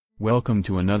Welcome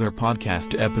to another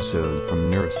podcast episode from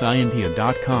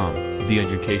Neuroscientia.com, the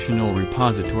educational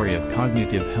repository of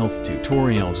cognitive health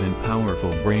tutorials and powerful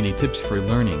brainy tips for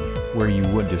learning, where you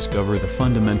would discover the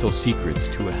fundamental secrets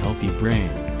to a healthy brain,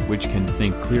 which can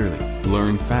think clearly,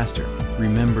 learn faster,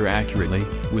 remember accurately,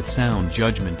 with sound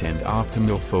judgment and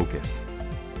optimal focus.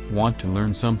 Want to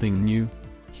learn something new?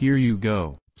 Here you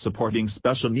go. Supporting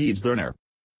special needs learner.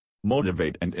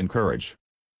 Motivate and encourage.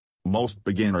 Most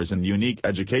beginners in unique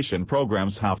education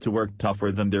programs have to work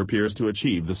tougher than their peers to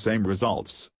achieve the same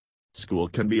results. School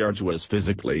can be arduous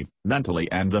physically,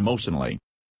 mentally and emotionally.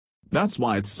 That's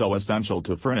why it's so essential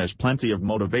to furnish plenty of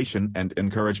motivation and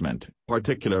encouragement,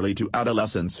 particularly to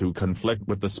adolescents who conflict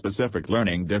with the specific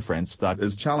learning difference that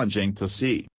is challenging to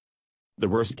see. The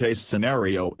worst-case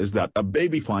scenario is that a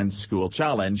baby finds school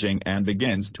challenging and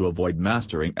begins to avoid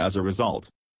mastering as a result.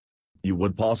 You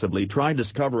would possibly try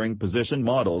discovering position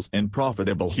models in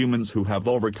profitable humans who have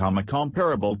overcome a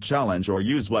comparable challenge, or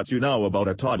use what you know about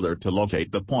a toddler to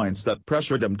locate the points that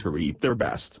pressure them to reap their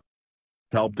best.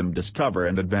 Help them discover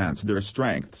and advance their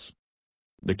strengths.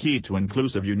 The key to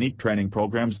inclusive unique training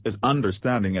programs is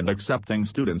understanding and accepting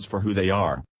students for who they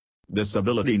are. This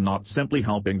ability not simply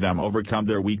helping them overcome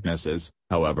their weaknesses,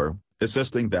 however,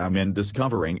 assisting them in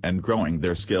discovering and growing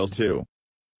their skills too.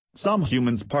 Some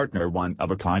humans partner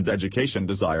one-of-a-kind education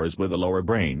desires with a lower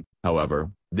brain,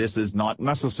 however, this is not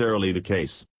necessarily the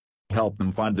case. Help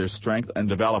them find their strength and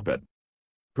develop it.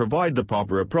 Provide the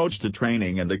proper approach to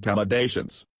training and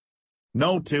accommodations.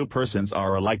 No two persons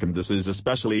are alike, and this is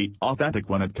especially authentic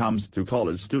when it comes to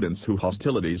college students who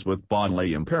hostilities with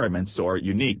bodily impairments or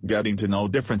unique getting-to-know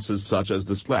differences such as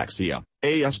dyslexia,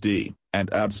 ASD, and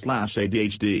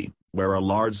AD/ADHD, where a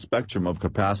large spectrum of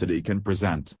capacity can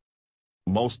present.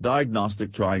 Most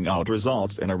diagnostic trying out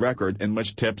results in a record in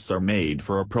which tips are made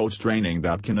for approach training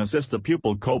that can assist the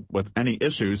pupil cope with any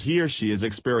issues he or she is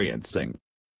experiencing.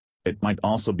 It might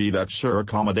also be that sure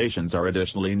accommodations are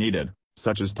additionally needed,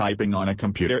 such as typing on a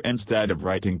computer instead of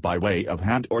writing by way of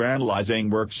hand, or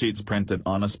analyzing worksheets printed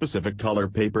on a specific color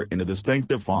paper in a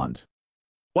distinctive font.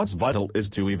 What's vital is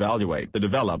to evaluate the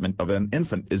development of an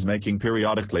infant is making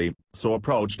periodically, so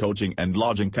approach coaching and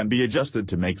lodging can be adjusted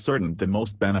to make certain the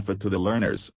most benefit to the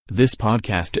learners. This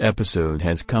podcast episode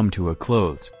has come to a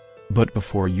close. But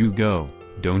before you go,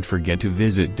 don't forget to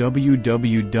visit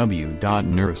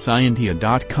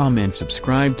www.neuroscientia.com and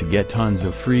subscribe to get tons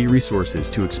of free resources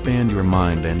to expand your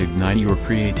mind and ignite your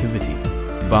creativity.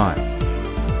 Bye.